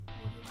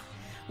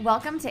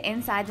Welcome to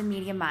Inside the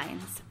Media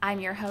Minds. I'm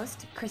your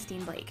host,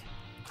 Christine Blake.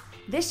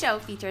 This show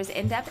features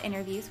in-depth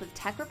interviews with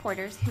tech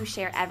reporters who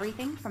share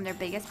everything from their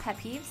biggest pet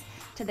peeves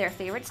to their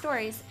favorite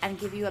stories and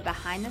give you a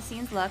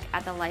behind-the-scenes look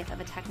at the life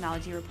of a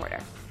technology reporter.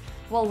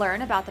 We'll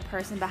learn about the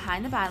person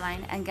behind the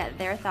byline and get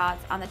their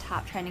thoughts on the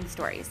top trending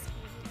stories.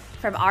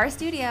 From our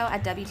studio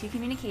at W2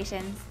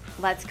 Communications,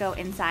 let's go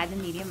inside the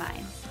media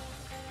minds.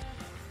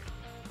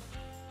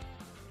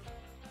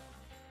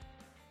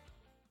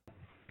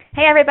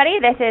 Hey everybody,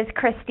 this is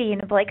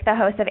Christine Blake, the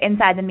host of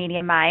Inside the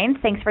Media Minds.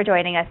 Thanks for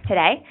joining us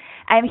today.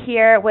 I'm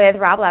here with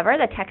Rob Lever,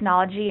 the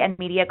technology and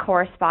media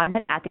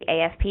correspondent at the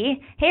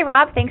AFP. Hey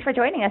Rob, thanks for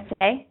joining us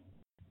today.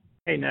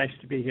 Hey, nice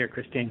to be here,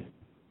 Christine.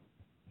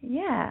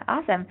 Yeah,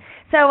 awesome.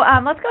 So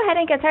let's go ahead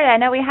and get started. I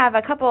know we have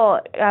a couple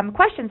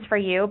questions for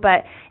you,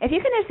 but if you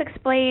can just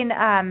explain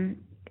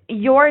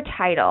your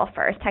title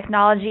first,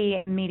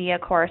 technology and media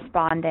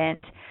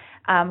correspondent.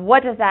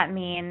 What does that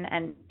mean?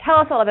 And tell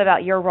us a little bit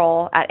about your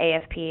role at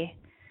AFP,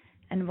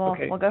 and we'll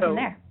go from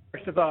there.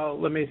 First of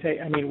all, let me say,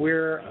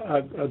 we're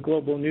a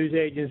global news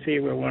agency.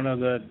 We're one of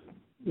the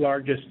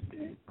largest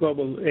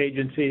global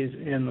agencies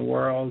in the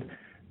world.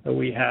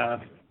 We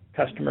have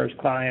customers,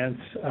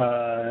 clients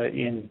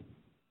in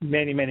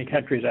many, many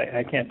countries.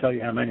 I can't tell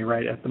you how many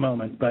right at the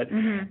moment, but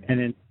and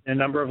in a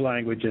number of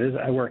languages.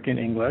 I work in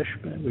English,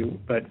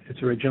 but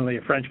it's originally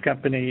a French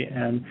company,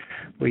 and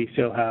we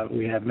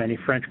have many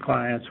French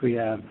clients. We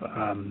have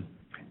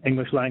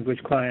English language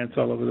clients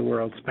all over the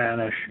world,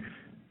 Spanish,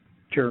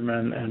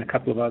 German, and a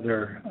couple of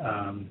other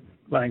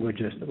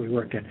languages that we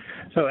work in.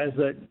 So as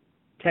the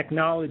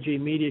technology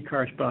media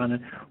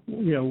correspondent,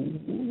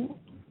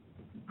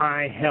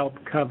 I help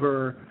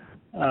cover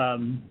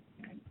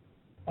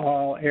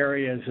all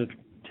areas of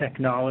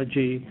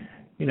technology,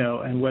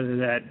 and whether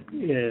that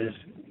is,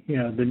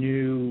 the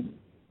new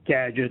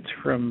gadgets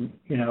from,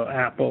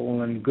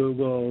 Apple and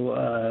Google,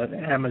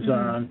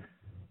 Amazon,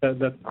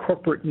 the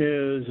corporate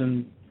news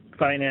and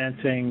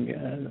financing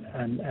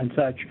and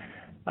such.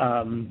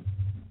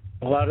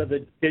 A lot of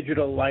the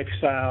digital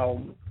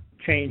lifestyle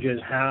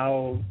changes,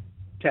 how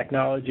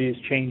technology is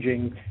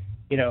changing,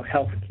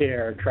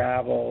 healthcare,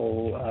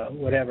 travel,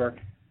 whatever.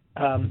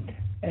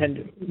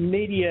 And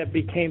media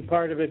became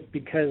part of it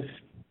because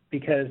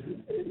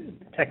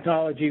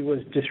technology was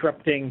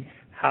disrupting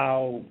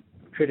how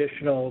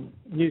traditional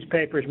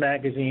newspapers,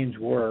 magazines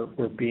were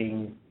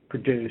being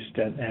produced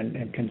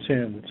and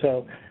consumed.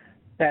 So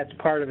that's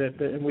part of it.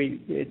 But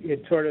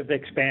it sort of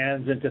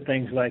expands into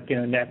things like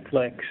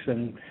Netflix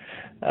and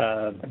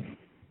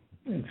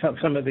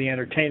some of the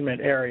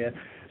entertainment area.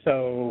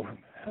 So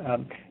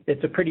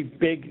it's a pretty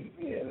big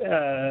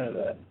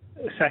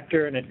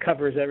sector, and it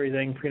covers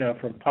everything,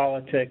 from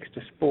politics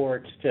to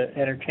sports to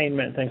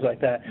entertainment and things like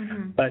that.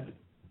 But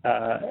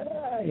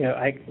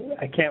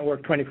I can't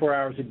work 24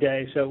 hours a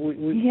day, so what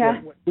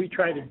we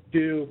try to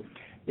do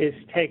is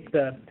take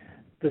the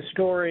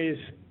stories,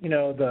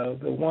 the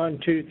 1,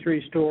 2,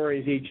 3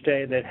 stories each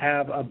day that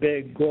have a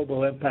big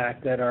global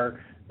impact that are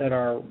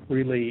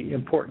really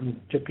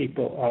important to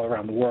people all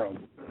around the world.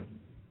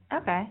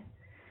 Okay.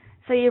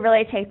 So you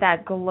really take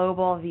that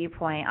global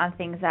viewpoint on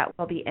things that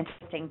will be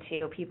interesting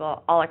to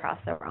people all across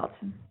the world.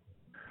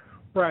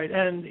 Right,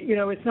 and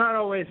it's not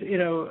always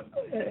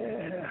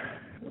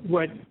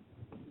what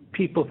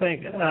people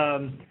think.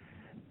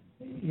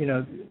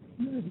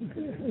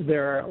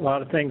 There are a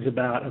lot of things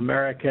about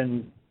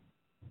American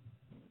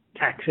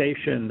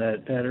taxation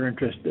that are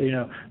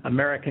interesting.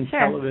 American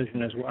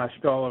television is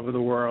watched all over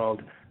the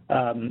world,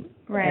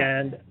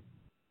 right.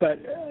 But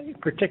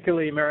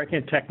particularly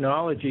American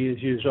technology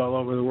is used all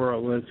over the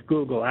world. Whether it's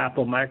Google,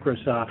 Apple,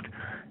 Microsoft,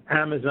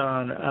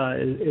 Amazon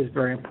is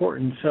very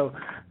important. So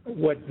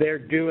what they're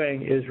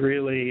doing is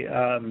really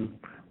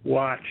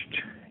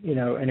watched,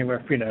 anywhere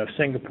from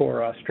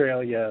Singapore,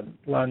 Australia,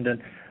 London,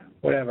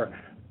 whatever.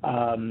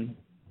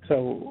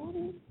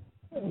 So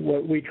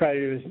what we try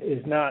to do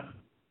is not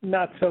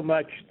so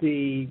much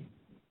the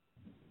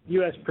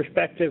U.S.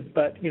 perspective,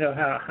 but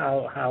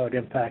how it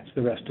impacts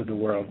the rest of the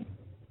world.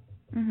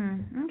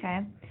 Okay.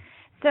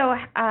 So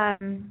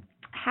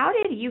how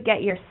did you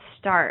get your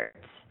start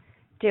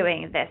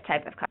doing this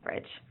type of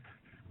coverage?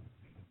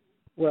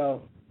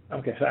 Well,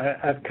 okay, so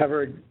I've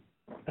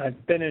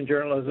been in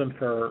journalism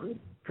for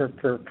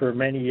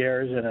many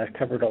years, and I've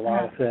covered a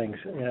lot of things,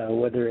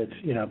 whether it's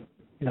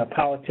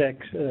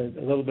politics, a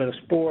little bit of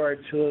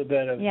sports, a little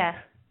bit of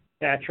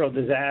natural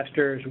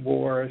disasters,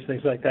 wars,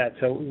 things like that.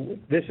 So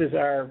this is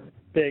our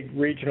big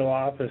regional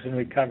office, and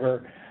we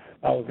cover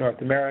all of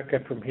North America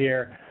from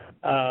here.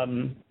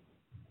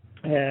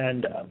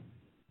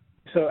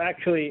 So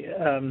actually,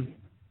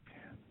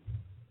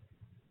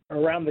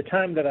 around the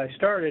time that I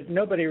started,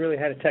 nobody really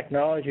had a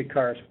technology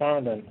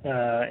correspondent,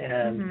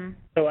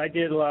 so I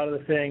did a lot of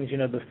the things,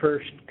 the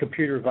first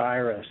computer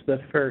virus, the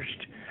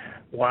first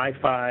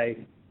Wi-Fi,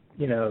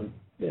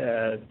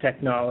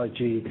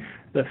 technology,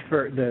 the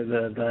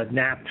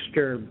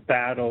Napster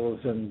battles,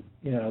 and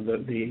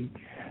the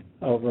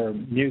over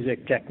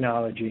music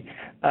technology.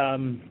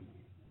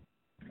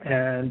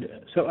 And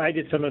so I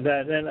did some of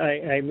that. Then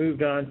I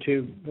moved on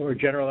to more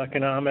general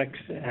economics,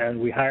 and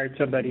we hired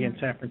somebody in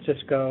San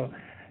Francisco.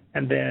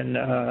 And then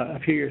a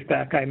few years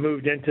back, I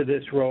moved into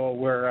this role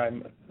where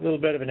I'm a little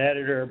bit of an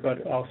editor,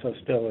 but also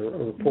still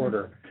a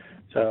reporter.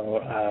 So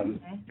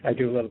I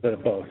do a little bit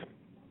of both.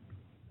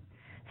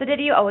 So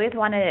did you always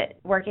want to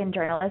work in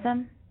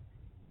journalism?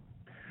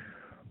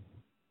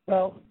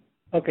 Well,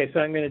 okay,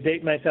 so I'm going to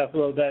date myself a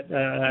little bit.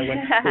 I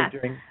went to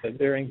school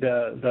during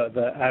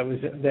the I was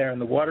there in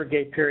the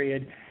Watergate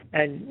period,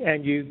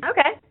 and you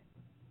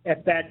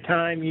at that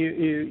time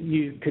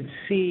you could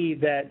see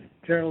that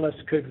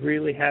journalists could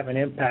really have an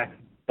impact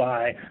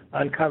by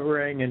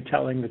uncovering and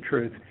telling the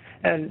truth.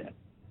 And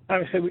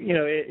obviously, you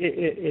know,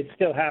 it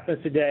still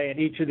happens today. And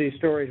each of these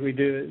stories we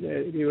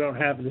do, you don't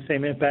have the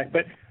same impact,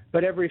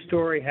 but every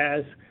story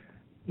has,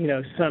 you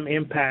know, some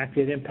impact.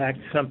 It impacts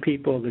some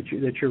people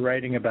that you're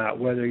writing about,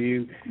 whether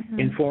you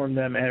inform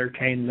them,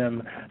 entertain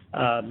them,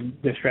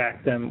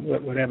 distract them,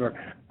 whatever.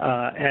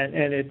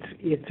 And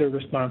it's a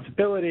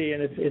responsibility,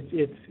 and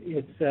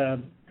it's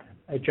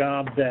a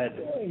job that,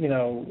 you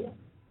know,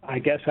 I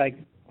guess I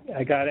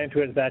got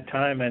into it at that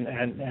time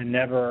and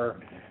never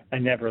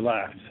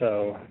left.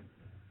 So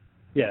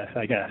yes,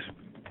 I guess.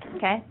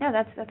 Okay, no,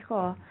 that's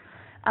cool.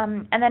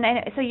 And then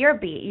so your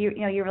beat, you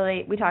know, you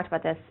really, we talked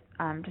about this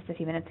just a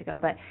few minutes ago,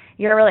 but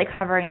you're really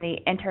covering the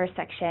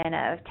intersection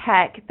of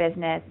tech,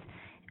 business,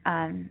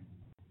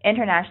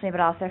 internationally, but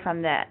also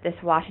from this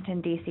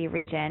Washington, D.C.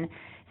 region.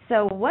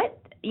 So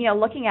what, you know,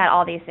 looking at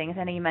all these things,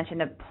 I know you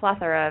mentioned a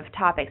plethora of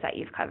topics that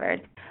you've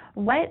covered.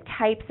 What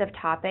types of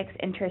topics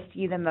interest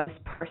you the most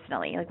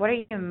personally? Like, what are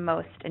you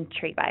most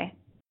intrigued by?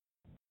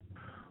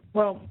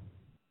 Well,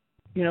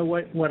 you know,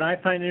 what I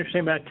find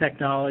interesting about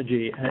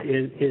technology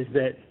is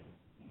that,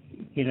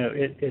 you know,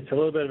 it's a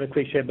little bit of a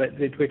cliche, but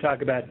we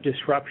talk about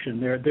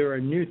disruption. There are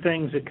new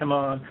things that come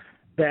on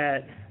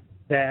that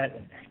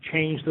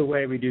change the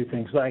way we do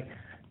things, like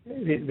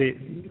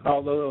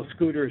all the little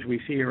scooters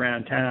we see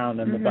around town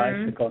and the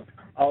bicycles.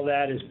 All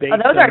that is based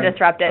on... Oh, those are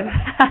disruptive.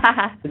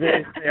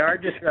 They are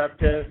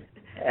disruptive,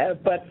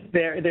 but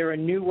they're a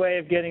new way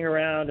of getting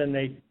around, and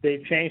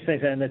they've changed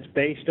things, and it's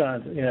based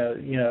on,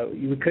 you know,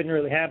 we couldn't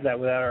really have that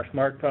without our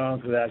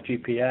smartphones, without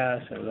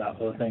GPS, and without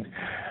those things.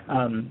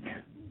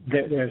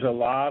 There's a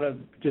lot of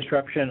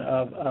disruption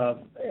of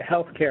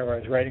healthcare. I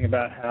was writing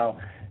about how,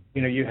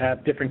 you know, you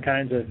have different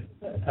kinds of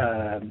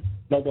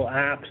mobile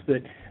apps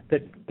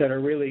that are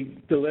really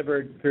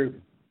delivered through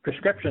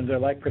prescriptions. They're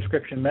like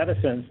prescription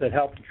medicines that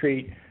help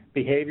treat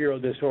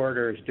behavioral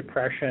disorders,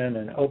 depression,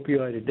 and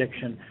opioid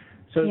addiction.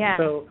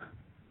 So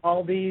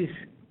all these,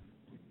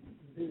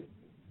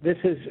 this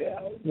is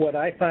what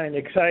I find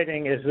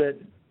exciting is that,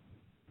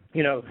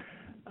 you know,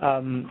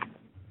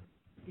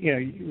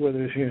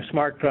 whether it's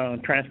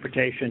smartphone,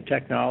 transportation,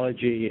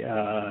 technology,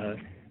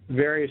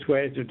 various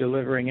ways of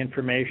delivering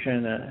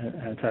information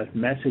and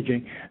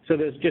messaging. So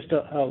there's just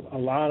a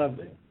lot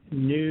of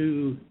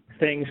new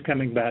things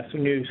coming back, so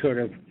new sort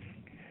of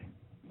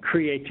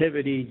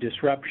creativity,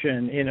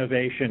 disruption,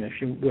 innovation, if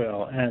you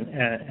will,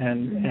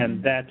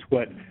 and that's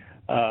what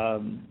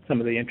some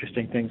of the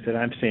interesting things that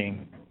I'm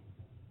seeing.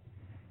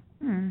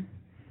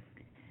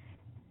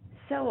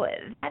 So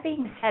that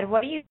being said,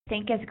 what do you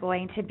think is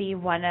going to be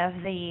one of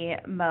the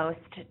most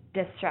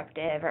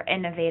disruptive or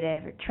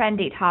innovative or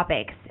trendy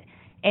topics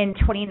in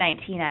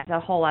 2019 as a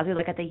whole, as we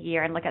look at the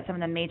year and look at some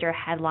of the major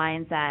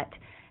headlines that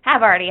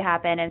have already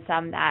happened and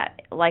some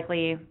that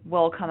likely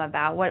will come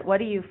about? What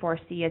do you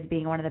foresee as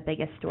being one of the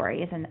biggest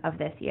stories of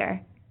this year?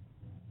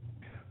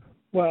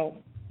 Well,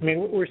 I mean,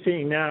 what we're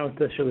seeing now,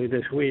 especially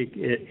this week,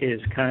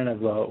 is kind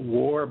of a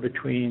war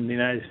between the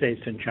United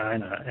States and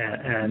China,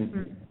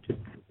 and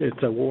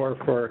it's a war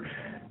for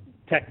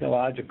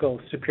technological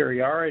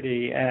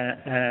superiority,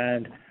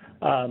 and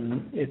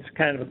it's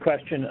kind of a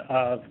question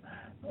of,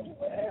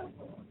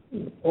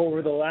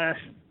 over the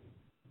last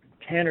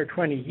 10 or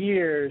 20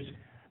 years,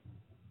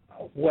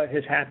 what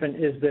has happened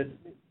is that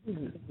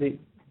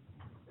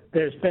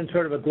there's been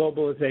sort of a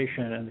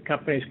globalization, and the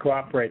companies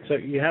cooperate. So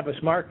you have a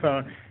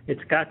smartphone,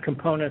 it's got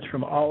components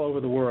from all over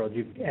the world,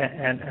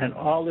 and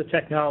all the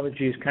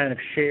technology is kind of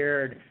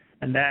shared,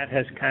 and that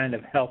has kind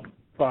of helped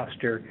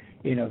foster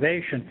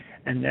innovation.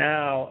 And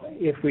now,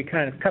 if we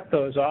kind of cut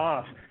those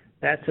off,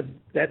 that's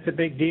a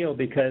big deal,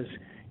 because,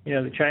 you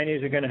know, the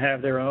Chinese are going to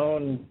have their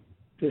own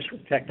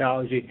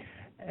technology,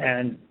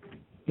 and,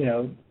 you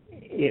know,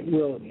 it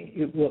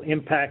will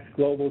impact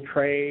global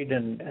trade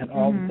and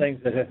all the things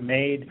that have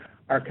made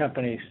our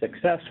companies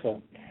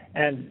successful.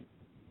 And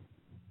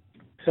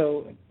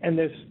so, and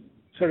there's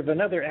sort of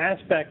another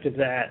aspect of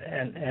that,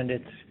 and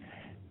it's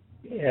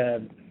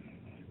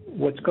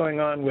what's going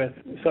on with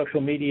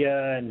social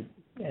media and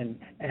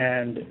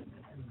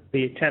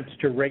the attempts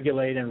to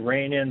regulate and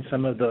rein in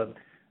some of the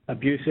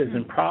abuses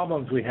and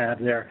problems we have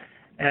there.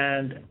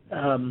 And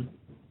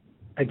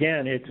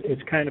again,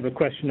 it's kind of a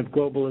question of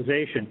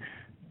globalization.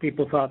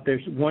 People thought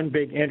there's one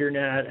big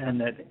internet and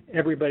that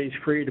everybody's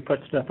free to put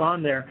stuff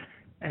on there.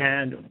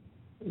 And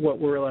what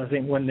we're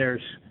realizing, when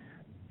there's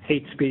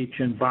hate speech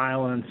and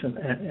violence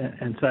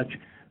and such.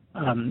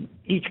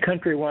 Each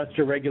country wants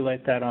to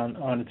regulate that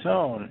on its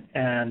own,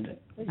 and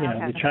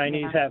the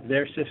Chinese have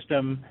their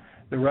system,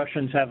 the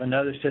Russians have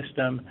another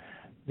system,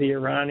 the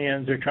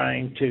Iranians are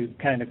trying to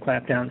kind of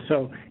clamp down.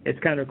 So it's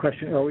kind of a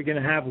question: are we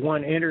going to have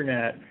one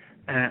internet,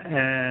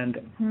 and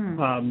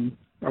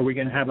are we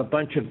going to have a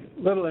bunch of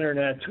little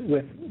internets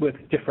with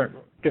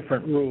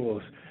different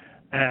rules?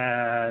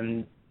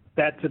 And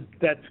that's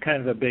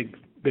kind of a big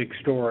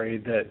story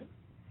that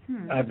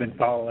I've been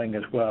following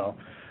as well.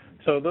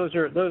 So those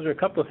are a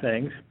couple of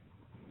things.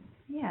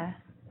 Yeah.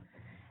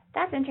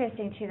 That's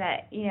interesting too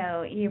that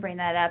you bring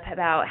that up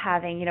about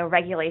having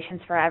regulations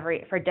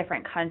for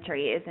different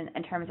countries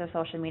in terms of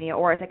social media,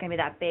 or is it going to be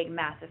that big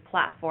massive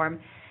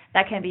platform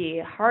that can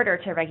be harder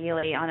to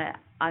regulate on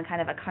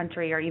kind of a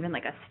country or even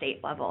like a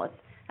state level?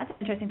 That's an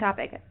interesting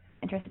topic.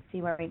 Interested to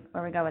see where we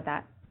go with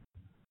that.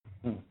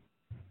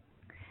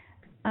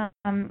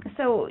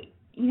 So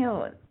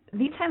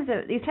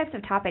these types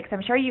of topics,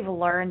 I'm sure you've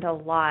learned a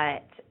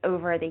lot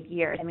over the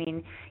years. I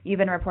mean, you've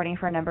been reporting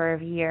for a number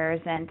of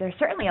years, and there's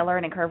certainly a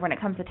learning curve when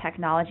it comes to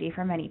technology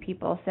for many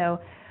people.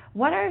 So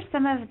what are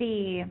some of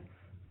the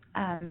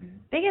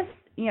biggest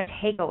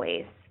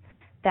takeaways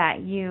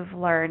that you've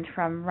learned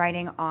from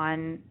writing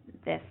on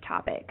this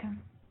topic?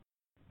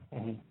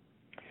 Mm-hmm.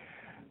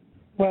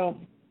 Well,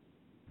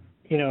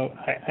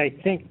 I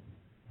think,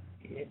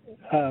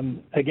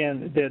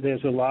 again,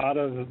 there's a lot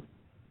of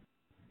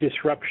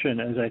disruption,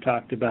 as I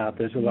talked about.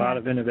 There's a lot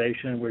of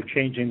innovation. We're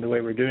changing the way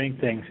we're doing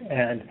things,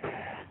 and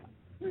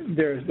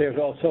there's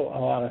also a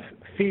lot of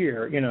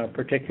fear,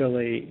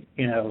 particularly,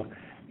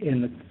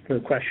 in the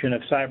question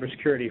of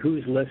cybersecurity.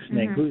 Who's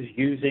listening? Who's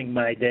using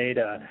my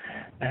data?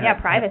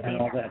 Privacy. And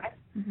all that.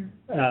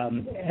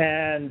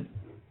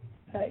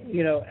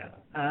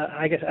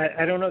 I guess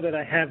I don't know that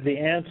I have the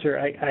answer.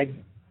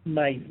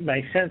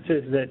 My sense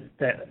is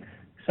that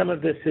some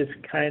of this is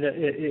kind of,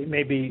 it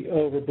may be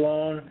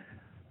overblown,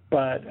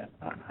 but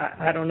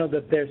I don't know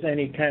that there's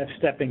any kind of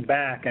stepping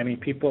back. I mean,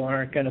 people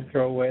aren't going to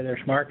throw away their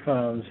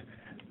smartphones.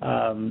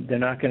 They're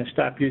not going to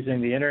stop using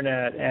the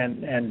internet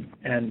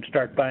and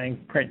start buying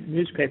print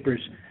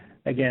newspapers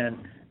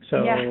again.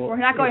 So we're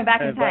not going back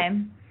in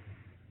time.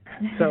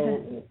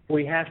 So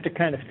we have to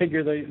kind of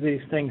figure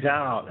these things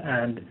out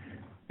and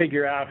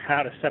figure out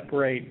how to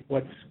separate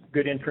what's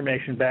good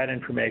information, bad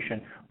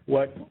information,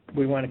 what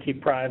we want to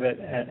keep private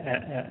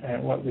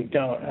and what we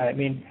don't. I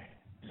mean,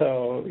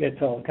 so it's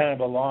kind of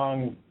a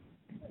long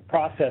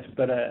process,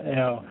 but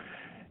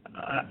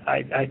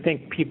I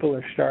think people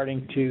are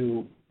starting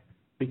to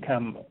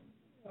become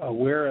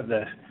aware of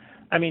this.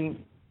 I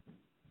mean,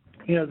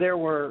 there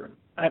were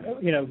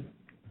 10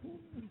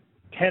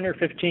 or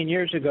 15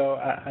 years ago,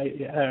 I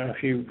don't know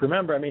if you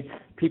remember, I mean,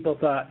 people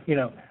thought,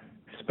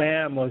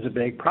 spam was a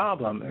big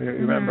problem.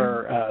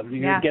 Remember,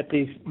 you get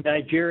these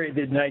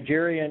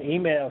Nigerian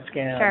email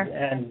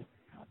scams,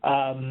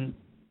 and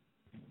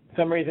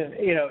some reason,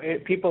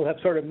 people have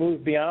sort of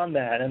moved beyond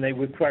that, and they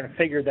would try to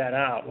figure that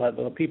out.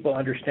 Well, people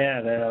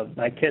understand,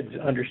 my kids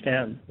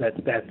understand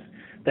that's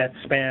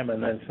spam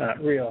and that's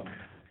not real.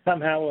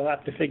 Somehow we'll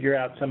have to figure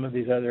out some of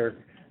these other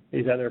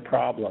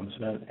problems,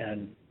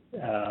 and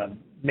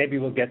maybe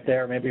we'll get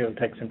there. Maybe it'll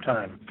take some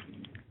time.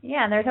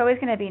 Yeah, and there's always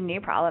going to be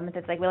new problems.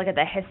 It's like we look at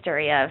the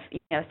history of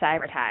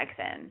cyber attacks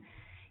and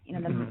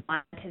the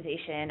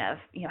monetization of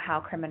how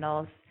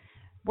criminals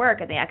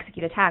work and they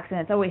execute attacks, and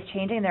it's always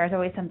changing. There's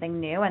always something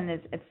new, and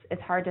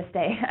it's hard to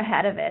stay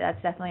ahead of it.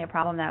 That's definitely a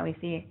problem that we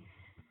see.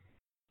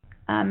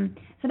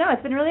 So no,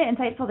 it's been really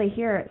insightful to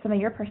hear some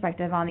of your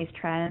perspective on these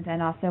trends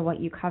and also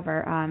what you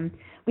cover.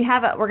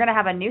 We're going to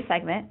have a new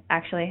segment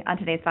actually on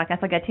today's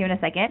podcast. I'll get to in a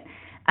second.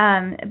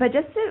 But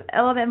just a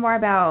little bit more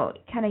about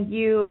kind of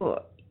you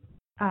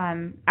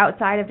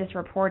outside of just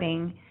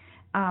reporting.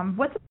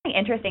 What's something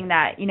interesting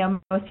that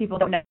most people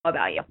don't know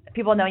about you?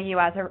 People know you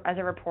as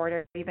a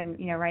reporter. You've been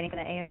writing for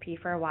the AFP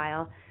for a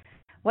while.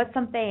 What's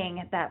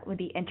something that would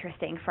be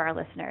interesting for our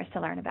listeners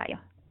to learn about you?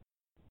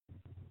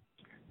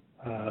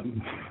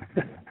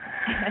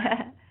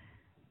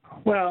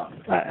 Well,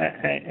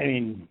 I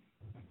mean,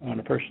 on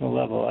a personal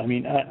level, I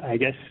mean, I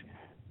guess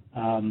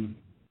I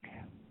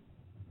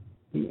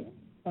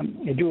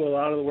do a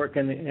lot of the work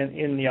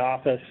in the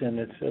office, and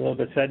it's a little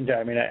bit sedentary.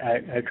 I mean,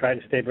 I try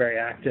to stay very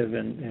active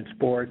in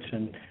sports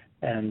and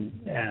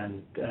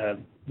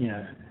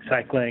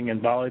cycling and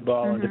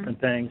volleyball and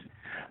different things.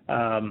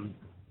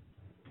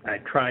 I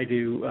try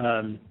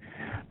to,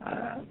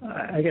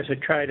 I guess I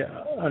try to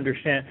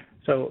understand.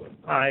 So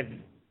I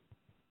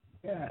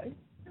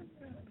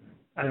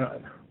don't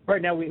know.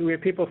 Right now we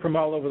have people from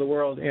all over the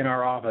world in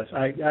our office.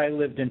 I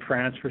lived in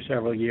France for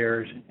several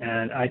years,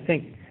 and I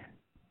think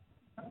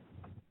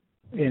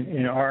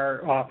in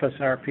our office,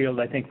 our field,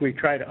 I think we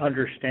try to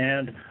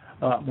understand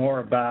a lot more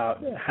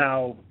about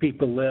how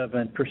people live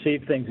and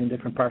perceive things in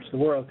different parts of the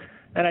world.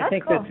 And I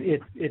think that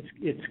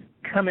it's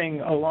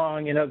coming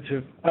along in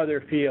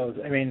other fields.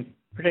 I mean,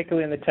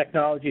 particularly in the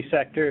technology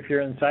sector, if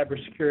you're in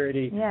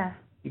cybersecurity,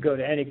 you go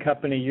to any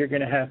company, you're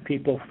going to have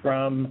people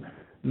from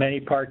many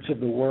parts of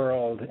the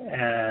world,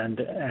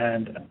 and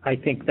I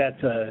think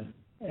it's a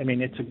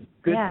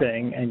good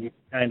thing, and you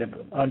kind of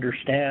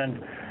understand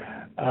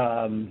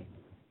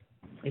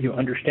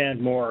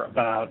more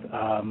about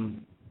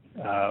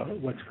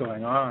what's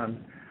going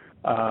on,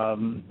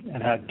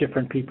 and how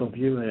different people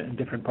view it in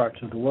different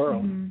parts of the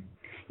world. Mm-hmm.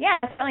 Yeah,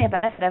 it's certainly a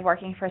benefit of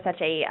working for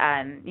such a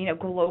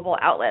global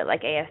outlet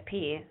like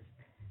AFP.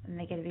 And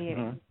they can be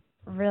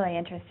really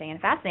interesting and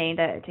fascinating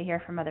to hear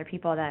from other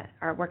people that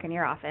work in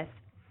your office.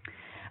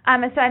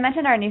 So I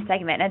mentioned our new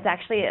segment. It's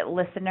actually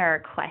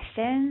listener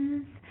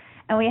questions,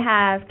 and we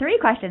have 3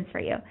 questions for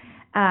you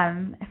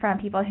from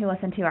people who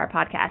listen to our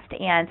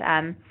podcast.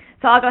 And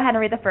so I'll go ahead and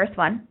read the first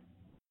one.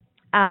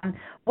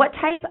 What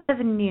type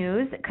of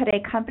news could a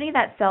company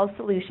that sells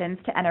solutions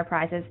to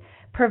enterprises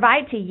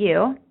provide to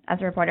you as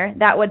a reporter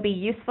that would be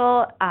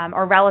useful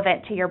or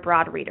relevant to your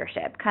broad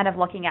readership? Kind of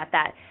looking at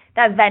that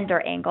vendor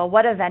angle.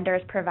 What do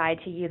vendors provide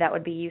to you that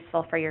would be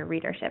useful for your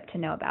readership to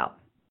know about?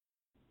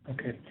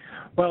 Okay.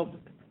 Well,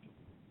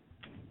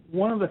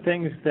 one of the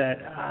things that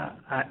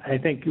I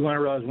think you want to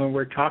realize when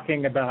we're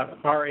talking about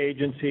our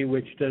agency,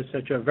 which does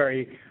such a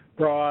very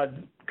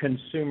broad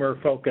consumer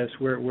focus,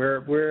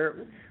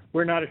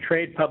 we're not a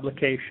trade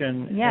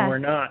publication,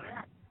 and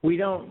we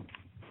don't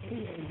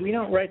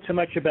write so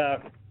much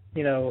about,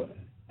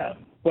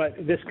 what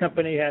this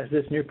company has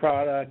this new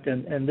product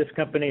and this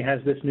company has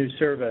this new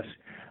service.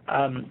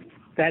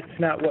 That's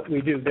not what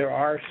we do. There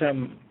are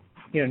some,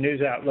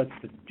 news outlets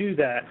that do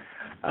that.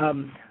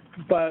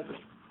 But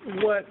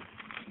what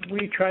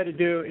we try to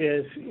do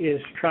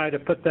is try to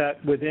put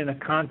that within a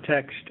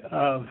context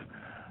of,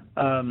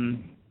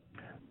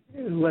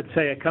 let's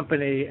say a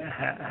company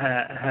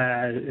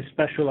is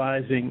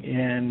specializing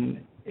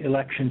in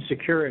election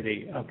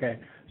security, okay?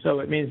 So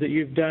it means that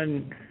you've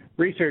done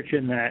research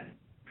in that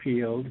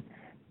field,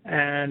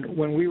 and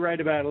when we write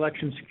about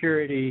election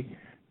security,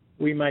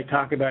 we might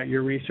talk about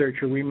your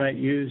research, or we might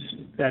use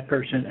that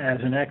person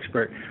as an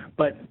expert.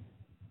 But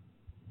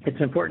it's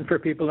important for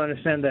people to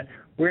understand that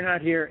we're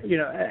not here,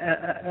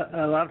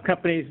 a lot of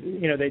companies,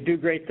 they do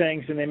great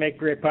things and they make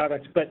great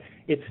products, but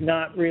it's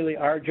not really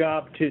our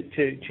job to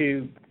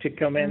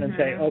come in and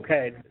say,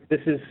 okay,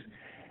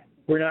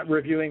 we're not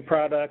reviewing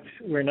products,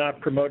 we're not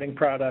promoting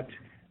products.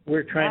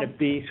 We're trying to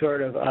be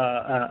sort of an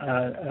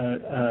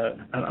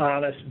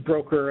honest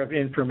broker of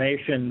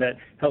information that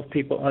helps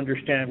people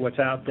understand what's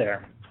out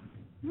there.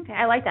 Okay,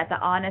 I like that, the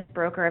honest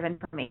broker of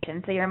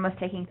information. So you're almost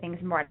taking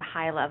things more at a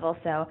high level.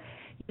 So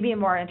you'd be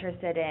more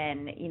interested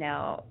in,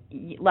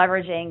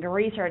 leveraging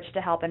research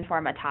to help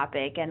inform a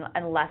topic and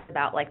less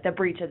about like the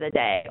breach of the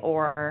day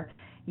or,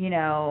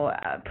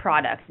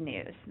 product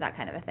news, that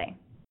kind of a thing.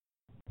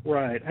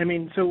 Right.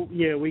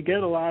 We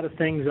get a lot of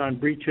things on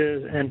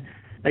breaches, and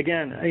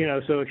again,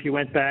 so if you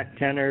went back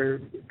 10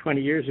 or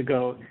 20 years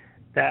ago,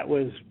 that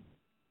was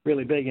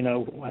really big,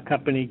 a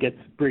company gets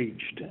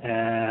breached,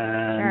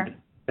 and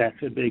that's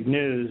a big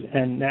news.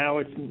 And now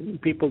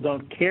people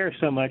don't care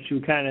so much,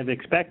 you kind of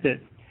expect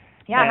it.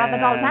 Yeah, it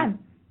happens all the time.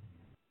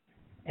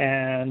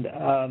 And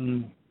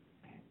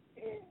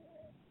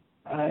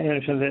I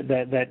understand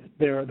that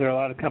there are a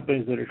lot of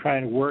companies that are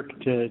trying to work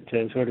to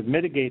sort of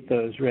mitigate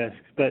those risks.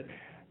 But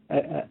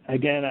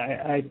again,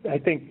 I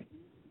think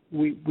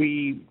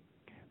we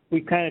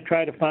kind of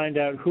try to find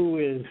out who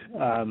is,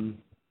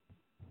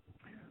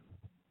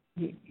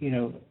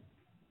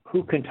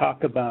 who can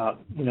talk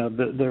about,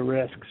 the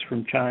risks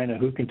from China,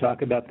 who can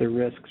talk about the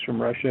risks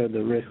from Russia,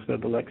 the risks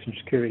of election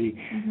security,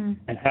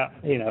 and how,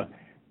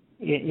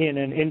 in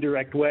an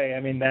indirect way.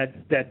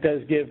 That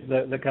does give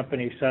the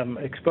company some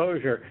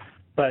exposure,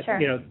 but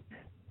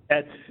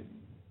that's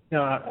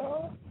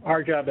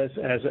our job as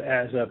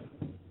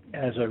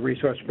a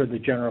resource for the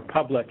general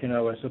public,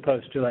 as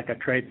opposed to like a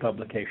trade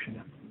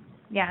publication.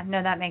 Yeah,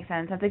 no, that makes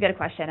sense. That's a good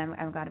question.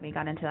 I'm glad we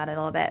got into that a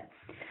little bit.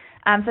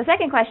 So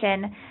second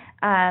question,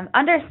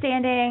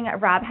 understanding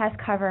Rob has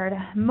covered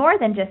more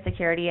than just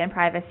security and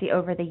privacy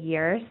over the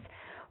years.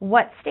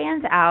 What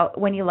stands out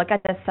when you look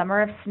at the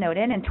summer of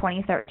Snowden in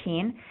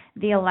 2013,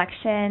 the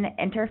election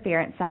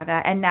interference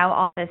saga, and now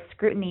all this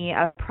scrutiny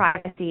of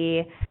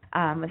privacy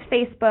with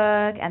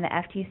Facebook and the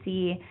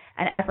FTC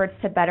and efforts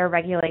to better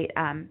regulate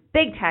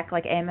big tech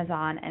like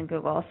Amazon and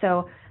Google?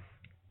 So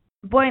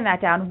boiling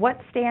that down, what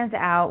stands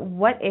out?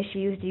 What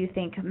issues do you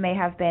think may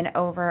have been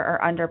over or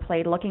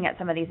underplayed looking at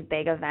some of these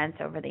big events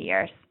over the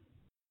years?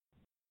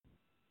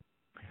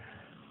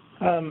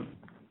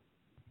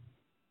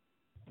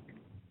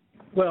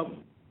 Well,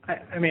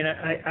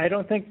 I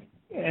don't think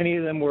any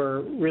of them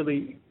were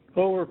really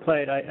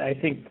overplayed. I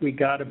think we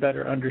got a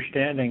better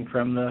understanding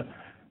from the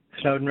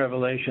Snowden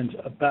revelations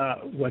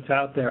about what's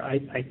out there.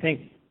 I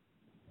think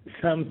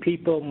some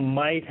people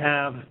might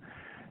have,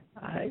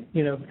 I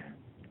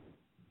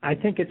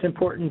think it's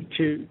important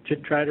to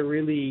try to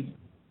really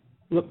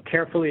look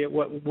carefully at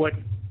what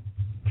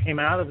came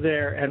out of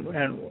there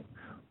and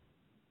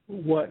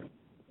what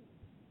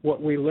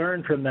we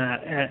learned from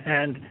that.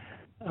 And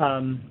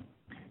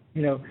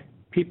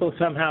people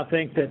somehow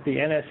think that the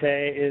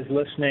NSA is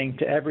listening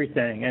to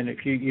everything. And if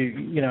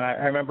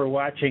I remember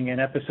watching an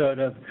episode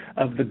of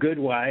The Good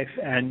Wife,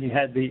 and you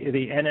had the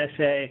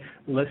NSA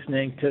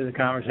listening to the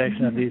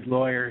conversation of these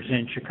lawyers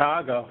in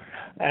Chicago,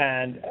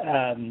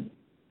 and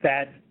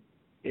that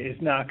is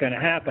not going to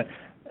happen.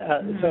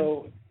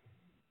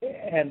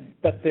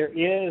 But there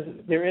is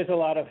a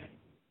lot of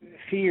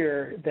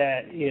fear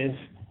that is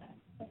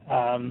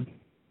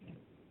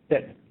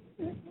that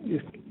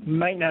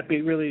might not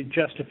be really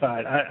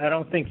justified. I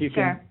don't think you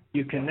can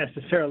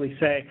necessarily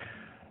say,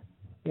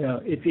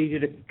 it's easy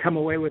to come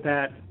away with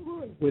that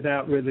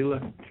without really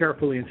looking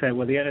carefully and say,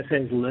 well, the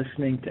NSA is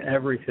listening to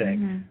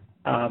everything.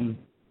 And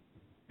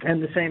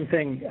the same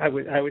thing, I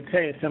would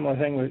say a similar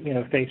thing with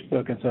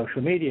Facebook and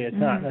social media. It's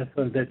not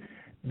necessarily that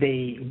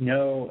they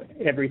know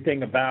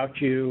everything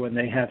about you and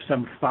they have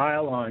some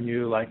file on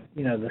you like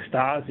the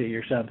Stasi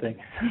or something.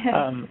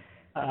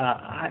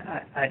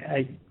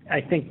 I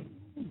think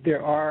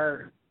there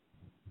are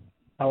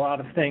a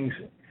lot of things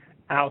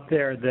out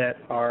there that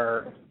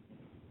are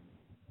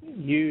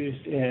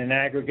used in an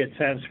aggregate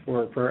sense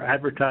for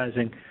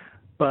advertising,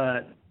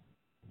 but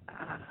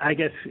I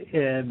guess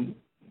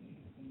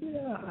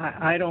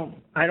I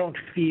don't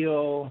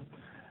feel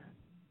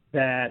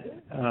that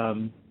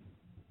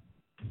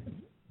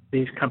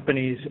these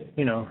companies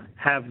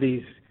have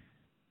these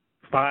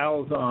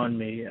files on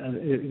me.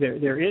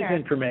 There is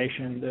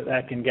information that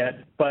I can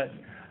get, but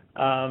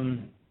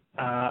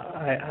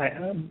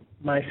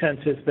my sense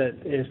is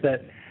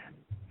that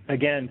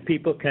again,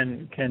 people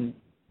can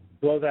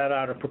blow that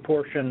out of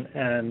proportion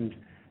and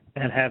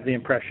have the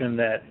impression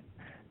that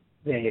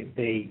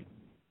they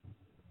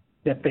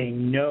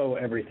know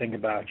everything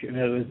about you.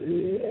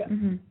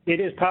 It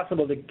is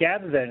possible to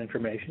gather that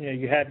information.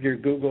 You have your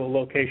Google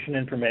location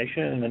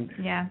information, and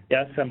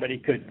yes, somebody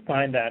could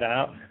find that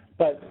out,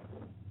 but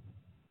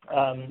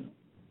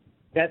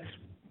that's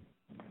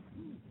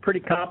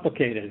pretty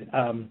complicated.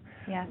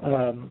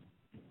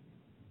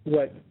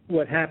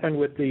 What happened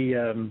with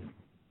the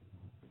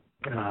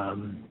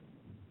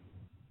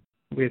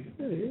with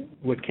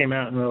what came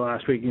out in the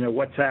last week,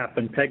 WhatsApp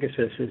and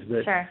Pegasus, is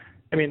that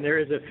there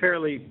is a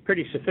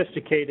pretty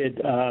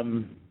sophisticated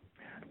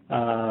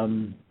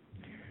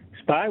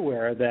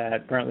spyware that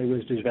apparently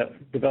was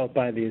developed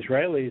by the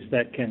Israelis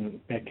that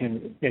can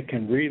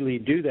really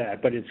do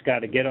that, but it's got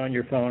to get on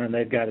your phone and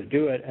they've got to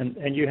do it,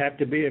 and you have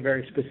to be a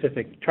very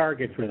specific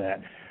target for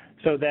that.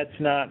 So that's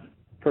not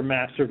for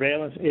mass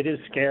surveillance. It is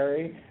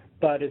scary,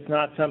 but it's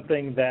not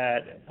something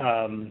that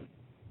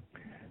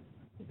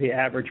the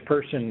average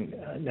person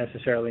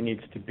necessarily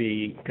needs to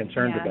be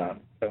concerned about.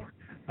 So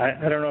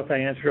I don't know if I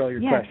answered all your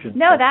questions.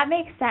 No, that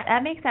makes sense.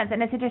 That makes sense,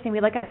 and it's interesting.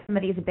 We look at some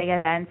of these big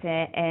events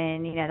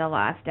in the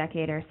last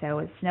decade or so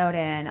with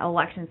Snowden,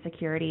 election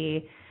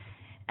security,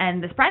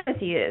 and this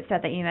privacy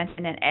stuff that you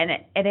mentioned, and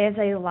it is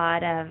a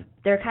lot of,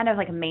 they're kind of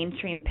like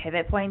mainstream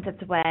pivot points.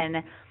 It's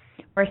when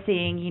we're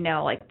seeing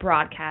like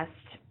broadcast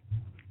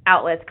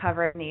outlets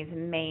covering these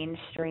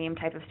mainstream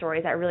type of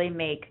stories that really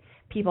make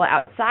people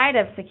outside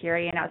of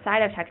security and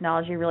outside of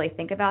technology really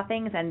think about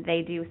things, and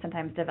they do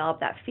sometimes develop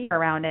that fear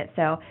around it.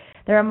 So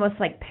they're almost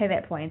like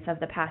pivot points of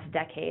the past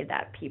decade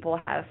that people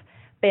have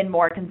been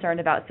more concerned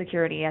about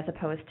security, as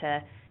opposed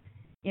to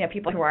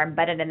people who are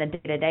embedded in the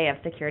day-to-day of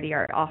security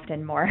are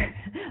often more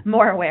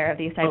aware of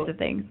these types of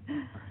things.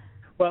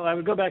 Well, I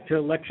would go back to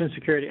election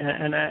security,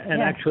 and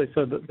actually,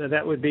 so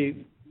that would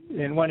be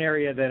in one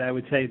area that I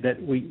would say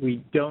that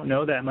we don't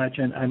know that much,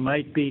 and I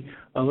might be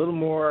a little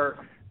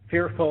more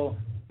fearful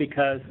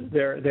because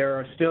there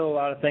are still a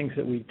lot of things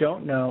that we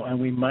don't know and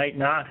we might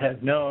not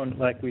have known,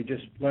 like we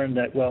just learned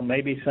that, well,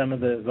 maybe some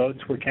of the votes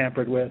were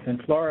tampered with in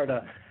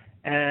Florida.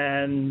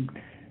 And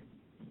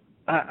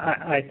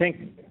I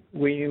think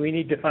we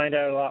need to find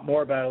out a lot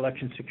more about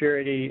election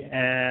security,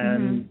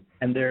 and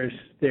there's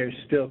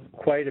still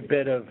quite a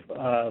bit of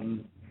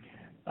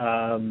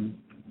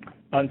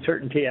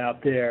uncertainty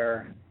out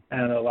there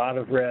and a lot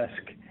of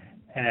risk,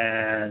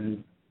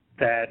 and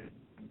that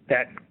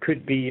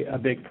could be a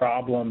big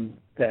problem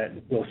that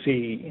we'll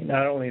see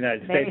not only in the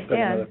United States but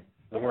in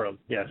the world.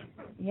 Yes.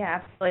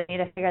 Yeah, absolutely.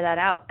 Need to figure that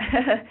out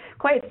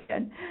quite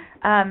soon.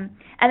 And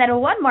then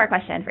one more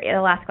question for you,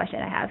 the last question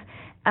I have,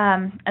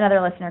 another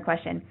listener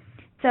question.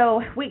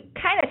 So we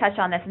kind of touched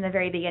on this in the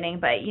very beginning,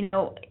 but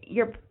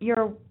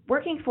you're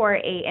working for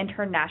a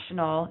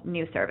international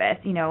news service,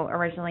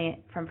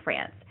 originally from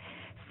France.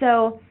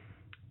 So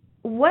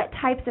what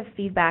types of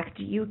feedback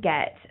do you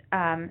get,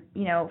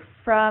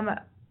 from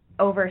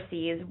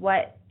overseas,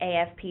 what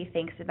AFP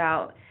thinks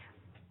about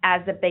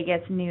as the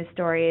biggest news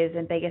stories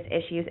and biggest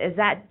issues? Is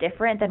that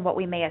different than what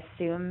we may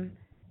assume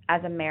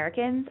as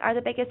Americans are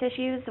the biggest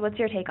issues? So what's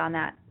your take on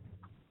that?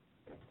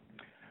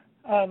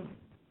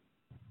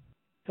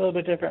 It's a little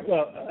bit different.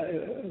 Well,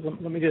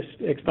 let me just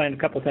explain a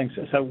couple of things.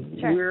 So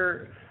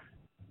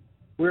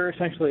we're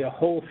essentially a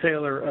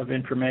wholesaler of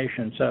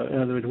information. So in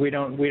other words, we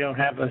don't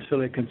have a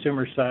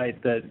consumer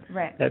site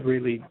that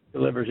really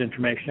delivers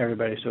information to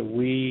everybody. So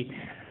we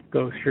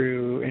go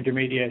through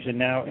intermediaries, and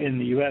now in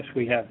the U.S.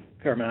 we have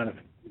a fair amount of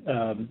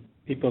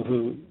people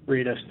who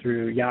read us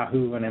through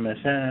Yahoo and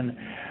MSN.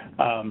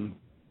 I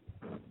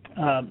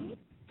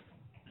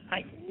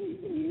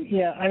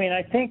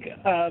think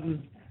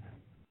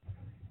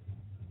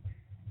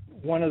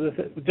one of the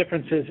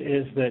differences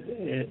is that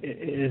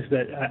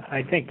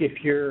I think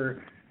if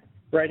you're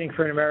writing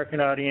for an American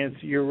audience,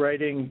 you're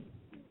writing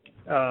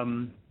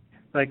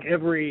like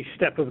every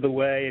step of the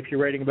way. If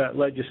you're writing about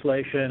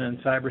legislation and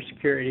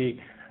cybersecurity,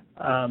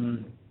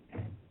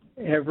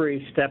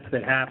 every step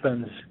that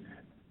happens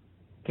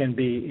can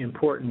be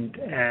important.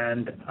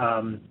 And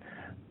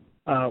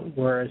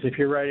whereas if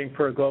you're writing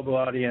for a global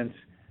audience,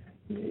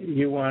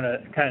 you want to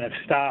kind of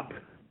stop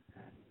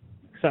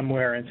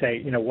somewhere and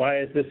say, why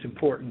is this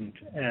important,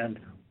 and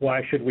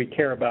why should we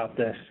care about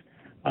this?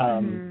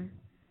 And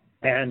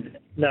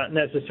not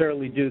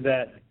necessarily do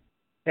that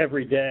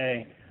every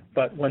day,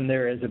 but when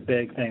there is a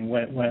big thing,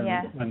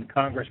 when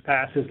Congress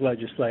passes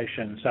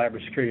legislation,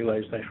 cybersecurity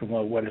legislation,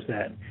 well, what does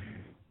that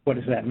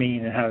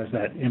mean, and how does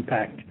that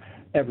impact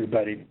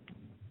everybody?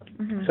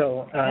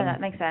 So that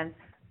makes sense.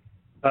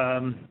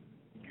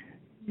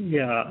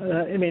 There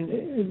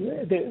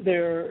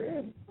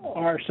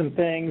are some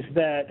things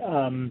that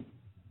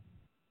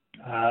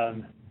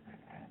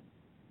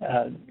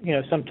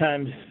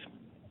sometimes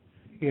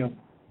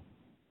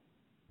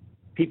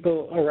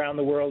people around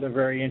the world are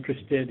very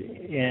interested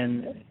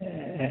in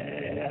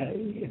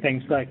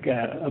things like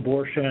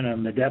abortion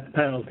and the death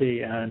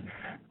penalty, and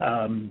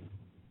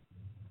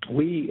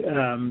we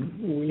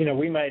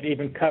might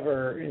even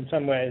cover, in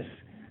some ways,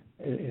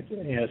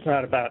 it's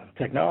not about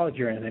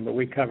technology or anything, but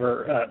we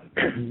cover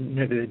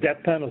the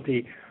death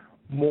penalty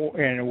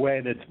more in a way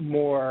that's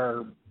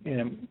more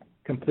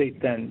complete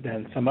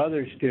than some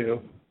others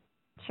do.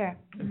 Sure.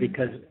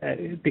 Because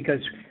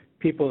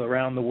people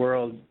around the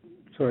world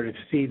sort of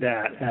see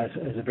that as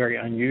a very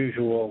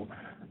unusual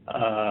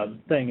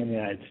thing in the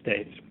United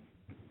States.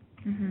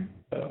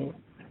 So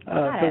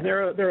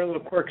there are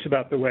little quirks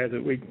about the way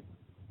that we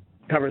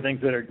cover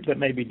things that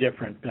may be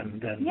different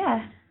than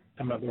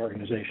some other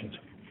organizations.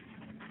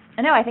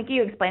 No, I think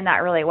you explained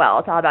that really well.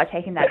 It's all about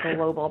taking that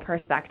global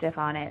perspective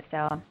on it.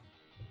 So,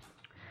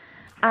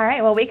 all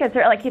right. Well, we could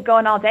certainly keep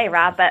going all day,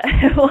 Rob, but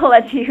we'll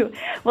let you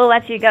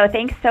go.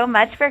 Thanks so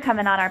much for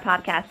coming on our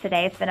podcast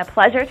today. It's been a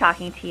pleasure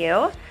talking to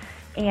you,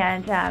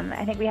 and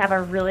I think we have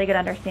a really good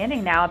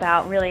understanding now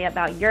about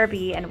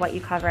Yearby and what you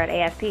cover at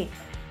AFP.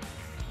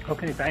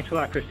 Okay. Thanks a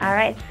lot, Christine. All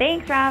right.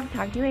 Thanks, Rob.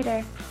 Talk to you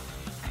later.